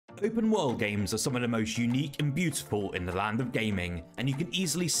Open world games are some of the most unique and beautiful in the land of gaming, and you can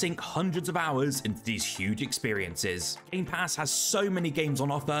easily sink hundreds of hours into these huge experiences. Game Pass has so many games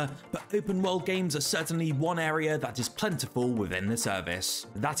on offer, but open world games are certainly one area that is plentiful within the service.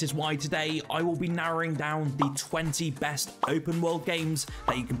 That is why today I will be narrowing down the 20 best open world games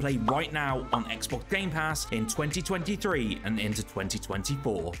that you can play right now on Xbox Game Pass in 2023 and into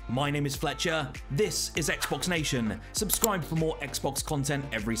 2024. My name is Fletcher, this is Xbox Nation. Subscribe for more Xbox content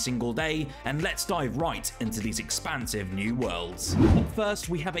every single day, and let's dive right into these expansive new worlds. Up first,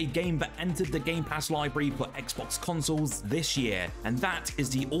 we have a game that entered the Game Pass library for Xbox consoles this year, and that is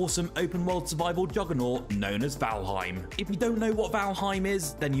the awesome open world survival juggernaut known as Valheim. If you don't know what Valheim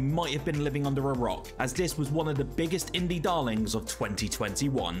is, then you might have been living under a rock, as this was one of the biggest indie darlings of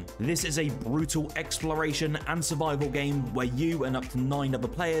 2021. This is a brutal exploration and survival game where you and up to 9 other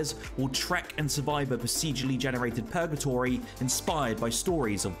players will trek and survive a procedurally generated purgatory inspired by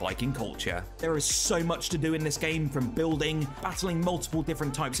stories of Viking culture. There is so much to do in this game, from building, battling multiple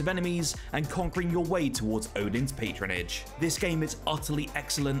different types of enemies, and conquering your way towards Odin's patronage. This game is utterly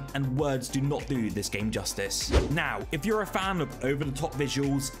excellent, and words do not do this game justice. Now, if you're a fan of over-the-top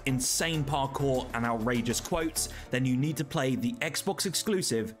visuals, insane parkour, and outrageous quotes, then you need to play the Xbox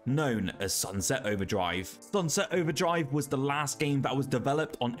exclusive known as Sunset Overdrive. Sunset Overdrive was the last game that was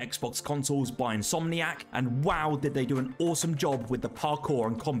developed on Xbox consoles by Insomniac, and wow, did they do an awesome job with the parkour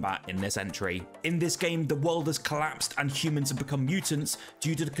and combat in this entry. In this game, the world has collapsed and humans have become mutants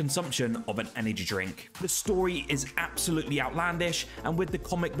due to the consumption of an energy drink. The story is absolutely outlandish, and with the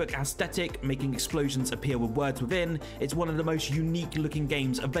comic book aesthetic making explosions appear with words within, it's one of the most unique looking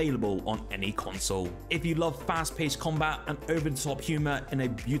games available on any console. If you love fast-paced combat and over-the-top humor in a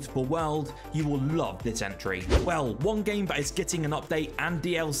beautiful world, you will love this entry. Well, one game that is getting an update and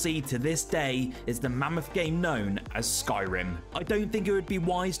DLC to this day is the mammoth game known as Skyrim. I don't think it would be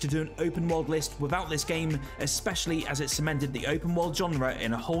wise to do an open world list without this game, especially as it cemented the open world genre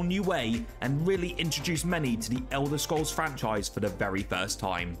in a whole new way and really introduced many to the Elder Scrolls franchise for the very first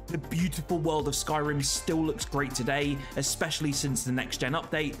time. The beautiful world of Skyrim still looks great today, especially since the next gen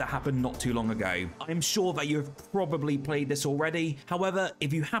update that happened not too long ago. I am sure that you have probably played this already. However,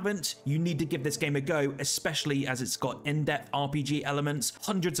 if you haven't, you need to give this game a go, especially as it's got in-depth RPG elements,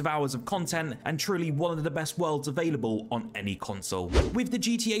 hundreds of hours of content, and truly one of the best worlds available on any console. With the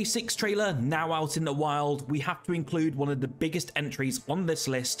GTA 6 trailer now out in the wild, we have to include one of the biggest entries on this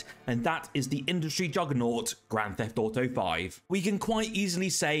list, and that is the industry juggernaut Grand Theft Auto 5. We can quite easily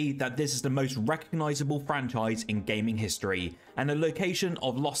say that this is the most recognizable franchise in gaming history, and the location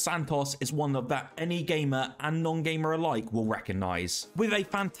of Los Santos is one that any gamer and non-gamer alike will recognize. With a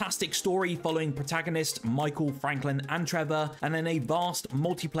fantastic story following protagonists Michael, Franklin, and Trevor, and then a vast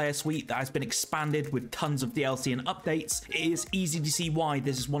multiplayer suite that has been expanded with tons of DLC and updates, it is easy to see why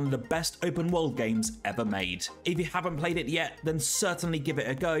this is one of the best open world games ever made. If you haven't played it yet, then certainly give it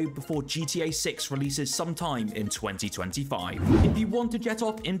a go before GTA 6 releases sometime in 2025. If you want to jet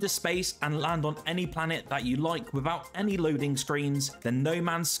off into space and land on any planet that you like without any loading screens, then No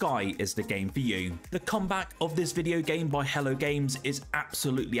Man's Sky is the game for you. The comeback of this video game by Hello Games is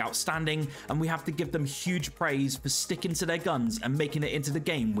absolutely outstanding, and we have to give them huge praise for sticking to their guns and making it into the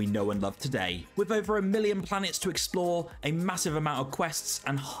game we know and love today. With over 1 million planets to explore, a massive amount of quests,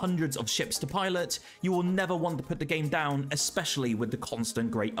 and hundreds of ships to pilot, you will never want to put the game down, especially with the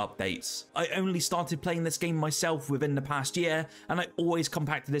constant great updates. I only started playing this game myself within the past year, and I always come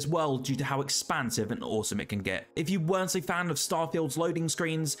back to this world due to how expansive and awesome it can get. If you weren't a fan of Starfield's loading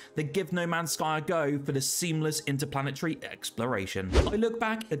screens, then give No Man's Sky a go for the seamless interplanetary exploration. I look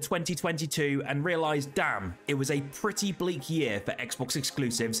back at 2022 and realize, damn, it was a pretty bleak year for Xbox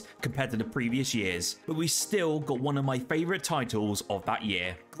exclusives compared to the previous years, but we still got one of my favorite titles of that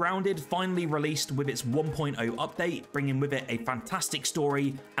year. Grounded finally released with its 1.0 update, bringing with it a fantastic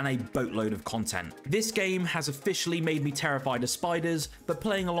story and a boatload of content. This game has officially made me terrified of spiders, but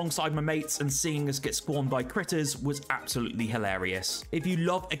playing alongside my mates and seeing us get spawned by critters was absolutely hilarious. If you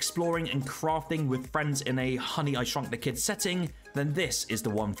love exploring and crafting with friends in a Honey I Shrunk the Kids setting, then this is the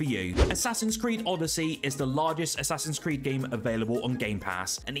one for you. Assassin's Creed Odyssey is the largest Assassin's Creed game available on Game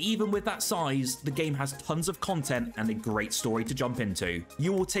Pass, and even with that size, the game has tons of content and a great story to jump into.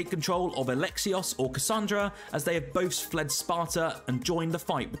 You will take control of Alexios or Cassandra, as they have both fled Sparta and joined the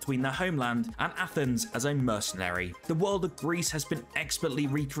fight between their homeland and Athens as a mercenary. The world of Greece has been expertly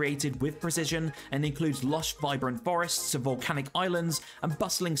recreated with precision and includes lush, vibrant forests, volcanic islands, and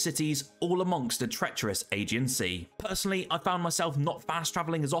bustling cities, all amongst the treacherous Aegean Sea. Personally, I found myself not fast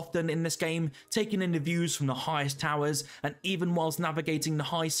traveling as often in this game, taking in the views from the highest towers, and even whilst navigating the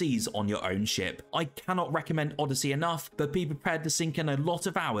high seas on your own ship. I cannot recommend Odyssey enough, but be prepared to sink in a lot of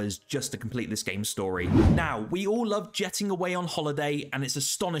of hours just to complete this game's story. Now, we all love jetting away on holiday, and it's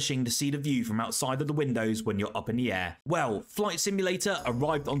astonishing to see the view from outside of the windows when you're up in the air. Well, Flight Simulator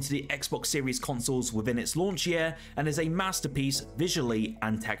arrived onto the Xbox Series consoles within its launch year and is a masterpiece visually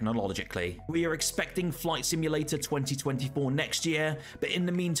and technologically. We are expecting Flight Simulator 2024 next year, but in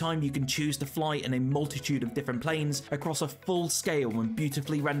the meantime you can choose to fly in a multitude of different planes across a full scale and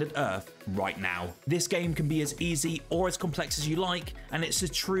beautifully rendered Earth right now. This game can be as easy or as complex as you like, and it's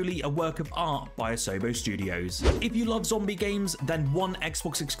truly a work of art by Asobo Studios. If you love zombie games, then one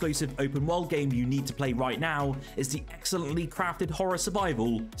Xbox exclusive open world game you need to play right now is the excellently crafted horror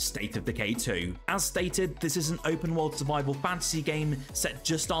survival State of Decay 2. As stated, this is an open world survival fantasy game set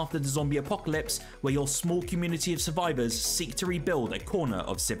just after the zombie apocalypse, where your small community of survivors seek to rebuild a corner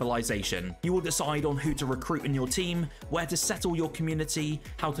of civilization. You will decide on who to recruit in your team, where to settle your community,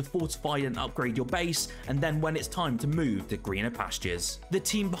 how to fortify and upgrade your base, and then when it's time to move to greener pastures. The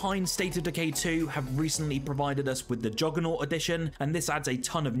team behind State of Decay 2 have recently provided us with the Juggernaut edition, and this adds a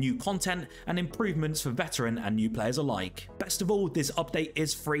ton of new content and improvements for veteran and new players alike. Best of all, this update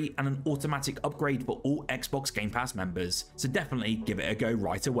is free and an automatic upgrade for all Xbox Game Pass members, so definitely give it a go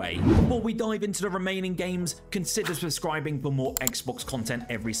right away. Before we dive into the remaining games, consider subscribing for more Xbox content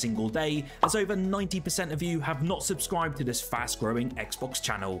every single day, as over 90% of you have not subscribed to this fast-growing Xbox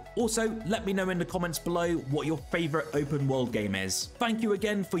channel. Also, let me know in the comments below what your favourite open world game is. Thank you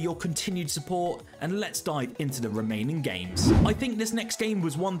again for your continued support, and let's dive into the remaining games. I think this next game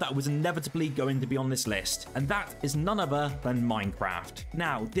was one that was inevitably going to be on this list, and that is none other than Minecraft.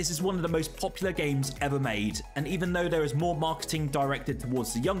 Now, this is one of the most popular games ever made, and even though there is more marketing directed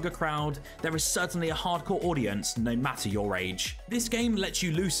towards the younger crowd, there is certainly a hardcore audience no matter your age. This game lets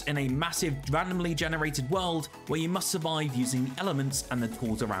you loose in a massive randomly generated world where you must survive using the elements and the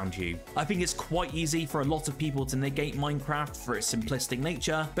tools around you. I think it's quite easy for a lot of people to negate Minecraft for its simplistic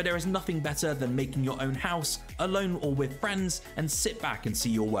nature, but there is nothing better than making your own house, alone or with friends, and sit back and see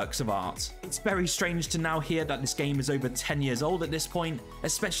your works of art. It's very strange to now hear that this game is over 10 years old at this point,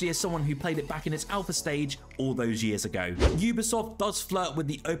 especially as someone who played it back in its alpha stage all those years ago. Ubisoft does flirt with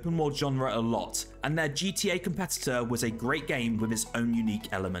the open world genre a lot, and their GTA competitor was a great game with its own unique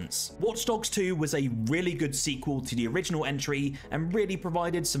elements. Watch Dogs 2 was a really good sequel to the original entry and really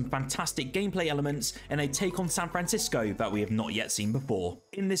provided some fantastic gameplay elements and a take on San Francisco that we have not yet seen before.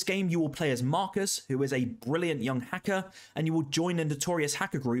 In this game, you will play as Marcus, who is a brilliant young hacker, and you will join a notorious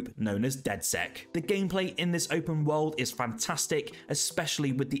hacker group known as DedSec. The gameplay in this open world is fantastic,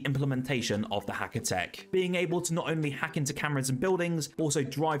 especially with the implementation of the hacker tech. Being able to not only hack into cameras and buildings, but also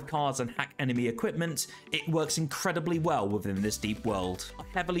drive cars and hack enemy equipment, it works incredibly well within this deep world. I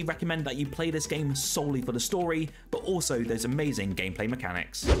heavily recommend that you play this game solely for the story, but also those amazing gameplay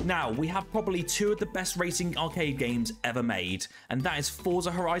mechanics. Now, we have probably two of the best racing arcade games ever made, and that is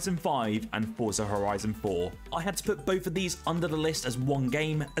Forza Horizon 5 and Forza Horizon 4. I had to put both of these under the list as one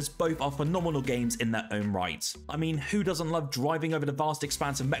game, as both are phenomenal games in their own right. I mean, who doesn't love driving over the vast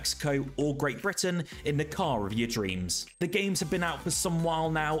expanse of Mexico or Great Britain in the car of your dreams? The games have been out for some while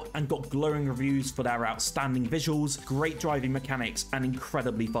now and got glowing reviews for their outstanding visuals, great driving mechanics, and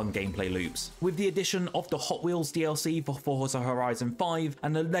incredibly fun gameplay loops. With the addition of the Hot Wheels DLC for Forza Horizon 5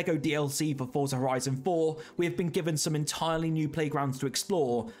 and the LEGO DLC for Forza Horizon 4, we have been given some entirely new playgrounds to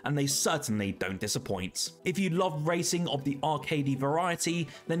explore, and they certainly don't disappoint. If you love racing of the arcadey variety,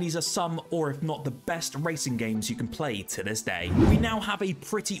 then these are some, or if not the best racing games you can play to this day. We now have a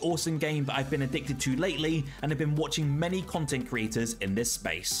pretty awesome game that I've been addicted to lately, and have been watching many content creators in this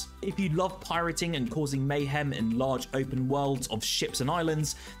space. If you love pirating and causing mayhem in large open worlds of ships and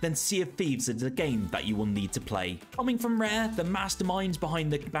islands, then Sea of Thieves is a game that you will need to play. Coming from Rare, the masterminds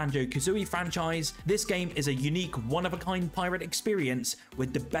behind the Banjo-Kazooie franchise, this game is a unique one-of-a-kind pirate experience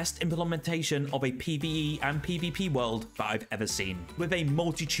with the best implementation of a PvE and PvP world that I've ever seen. With a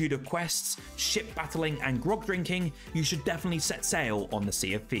multitude of quests, ship battling and grog drinking, you should definitely set sail on the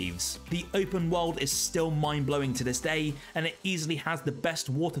Sea of Thieves. The open world is still mind-blowing to this day, and it easily has the best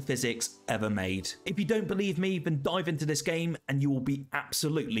water physics ever made. If you don't believe me, then dive into this game and you will be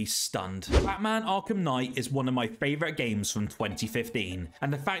absolutely stunned. Batman Arkham Knight is one of my favourite games from 2015,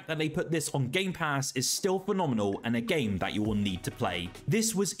 and the fact that they put this on Game Pass is still phenomenal and a game that you will need to play.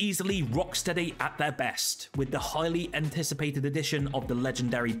 This was easily Rocksteady at their best, with the highly anticipated addition of the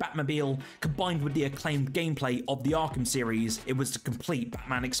legendary Batmobile Batmobile, combined with the acclaimed gameplay of the Arkham series, it was the complete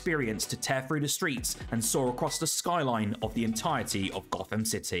Batman experience to tear through the streets and soar across the skyline of the entirety of Gotham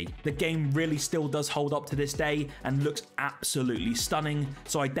City. The game really still does hold up to this day and looks absolutely stunning,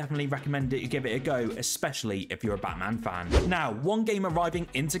 so I definitely recommend it you give it a go, especially if you're a Batman fan. Now, one game arriving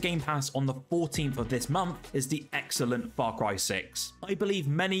into Game Pass on the 14th of this month is the excellent Far Cry 6. I believe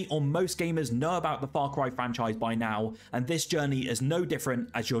many or most gamers know about the Far Cry franchise by now, and this journey is no different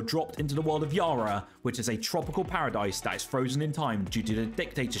as you're dropped into the world of Yara, which is a tropical paradise that is frozen in time due to the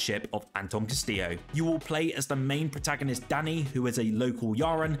dictatorship of Anton Castillo. You will play as the main protagonist Danny, who is a local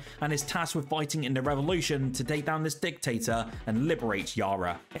Yaran and is tasked with fighting in the revolution to take down this dictator and liberate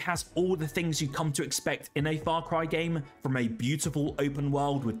Yara. It has all the things you come to expect in a Far Cry game, from a beautiful open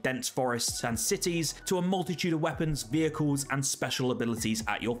world with dense forests and cities to a multitude of weapons, vehicles and special abilities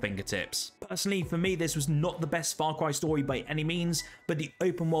at your fingertips. Personally, for me, this was not the best Far Cry story by any means, but the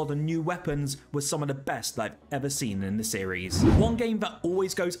open world and new weapons was some of the best I've ever seen in the series. One game that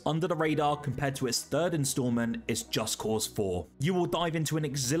always goes under the radar compared to its third installment is Just Cause 4. You will dive into an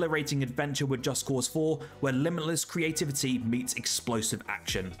exhilarating adventure with Just Cause 4 where limitless creativity meets explosive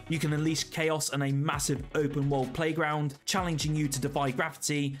action. You can unleash chaos in a massive open world playground, challenging you to defy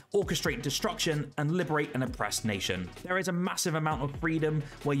gravity, orchestrate destruction and liberate an oppressed nation. There is a massive amount of freedom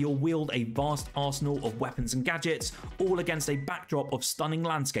where you'll wield a vast arsenal of weapons and gadgets, all against a backdrop of stunning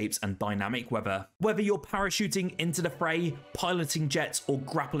landscapes and dynamic weather. Whether you're parachuting into the fray, piloting jets or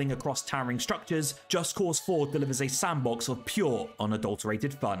grappling across towering structures, Just Cause 4 delivers a sandbox of pure,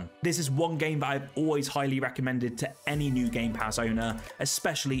 unadulterated fun. This is one game that I've always highly recommended to any new Game Pass owner,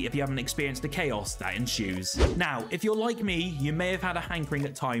 especially if you haven't experienced the chaos that ensues. Now, if you're like me, you may have had a hankering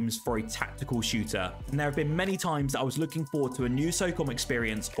at times for a tactical shooter, and there have been many times that I was looking forward to a new SOCOM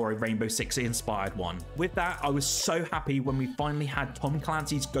experience or a Rainbow Six inspired one. With that, I was so happy when we finally had Tom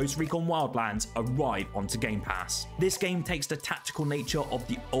Clancy's Ghost Recon Wildlands arrive onto Game Pass. This game takes the tactical nature of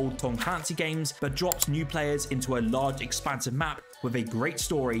the old Tom Clancy games, but drops new players into a large expansive map with a great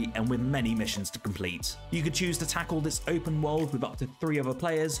story and with many missions to complete. You could choose to tackle this open world with up to 3 other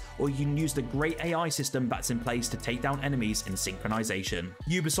players, or you can use the great AI system that's in place to take down enemies in synchronization.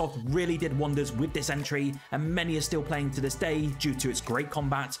 Ubisoft really did wonders with this entry, and many are still playing to this day due to its great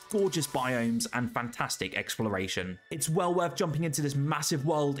combat, gorgeous biomes, and fantastic exploration. It's well worth jumping into this massive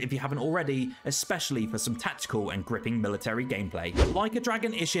world if you haven't already, especially for some tactical and gripping military gameplay. Like a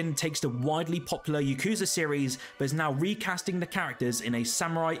Dragon Ishin takes the widely popular Yakuza series, but is now recasting the characters in a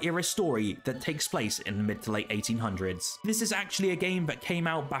samurai era story that takes place in the mid to late 1800s. This is actually a game that came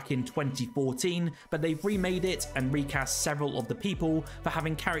out back in 2014, but they've remade it and recast several of the people for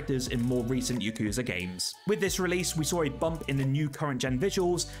having characters in more recent Yakuza games. With this release, we saw a bump in the new current gen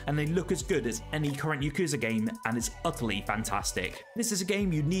visuals, and they look as good as any current Yakuza game, and it's utterly fantastic. This is a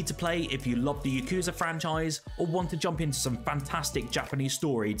game you need to play if you love the Yakuza franchise or want to jump into some fantastic Japanese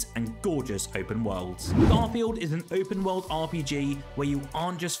stories and gorgeous open worlds. Starfield is an open world RPG where you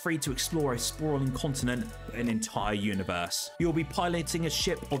aren't just free to explore a sprawling continent, but an entire universe. You'll be piloting a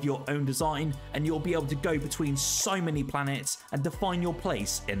ship of your own design, and you'll be able to go between so many planets and define your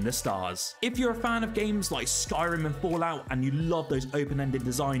place in the stars. If you're a fan of games like Skyrim and Fallout and you love those open-ended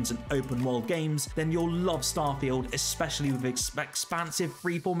designs and open world games, then you'll love Starfield, especially with its expansive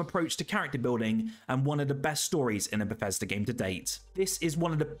freeform approach to character building and one of the best stories in a Bethesda game to date. This is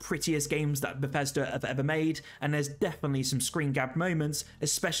one of the prettiest games that Bethesda have ever made, and there's definitely some screen grab moments,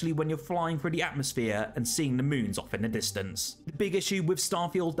 especially when you're flying through the atmosphere and seeing the moons off in the distance. The big issue with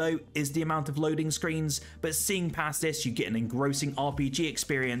Starfield though is the amount of loading screens, but seeing past this you get an engrossing RPG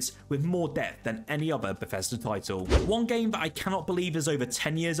experience with more depth than any other Bethesda title. One game that I cannot believe is over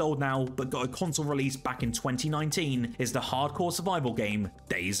 10 years old now but got a console release back in 2019 is the hardcore survival game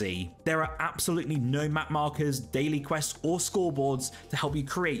DayZ. There are absolutely no map markers, daily quests or scoreboards to help you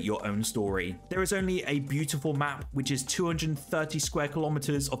create your own story. There is only a beautiful map which is 230 square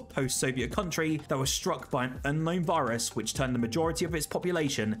kilometers of post-Soviet country that was struck by an unknown virus which turned the majority of its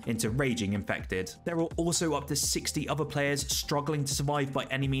population into raging infected. There are also up to 60 other players struggling to survive by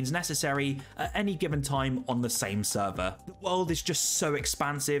any means necessary at any given time on the same server. The world is just so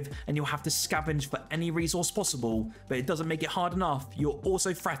expansive and you'll have to scavenge for any resource possible, but it doesn't make it hard enough. You're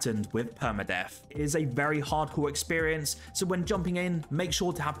also threatened with permadeath. It is a very hardcore experience, so when jumping in, make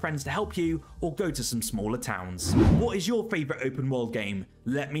sure to have friends to help you or go to some smaller towns. What is your favourite open world game?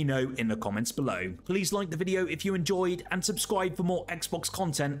 Let me know in the comments below. Please like the video if you enjoyed and subscribe for more Xbox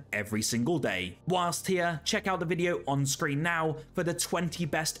content every single day. Whilst here, check out the video on screen now for the 20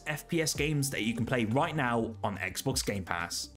 best FPS games that you can play right now on Xbox Game Pass.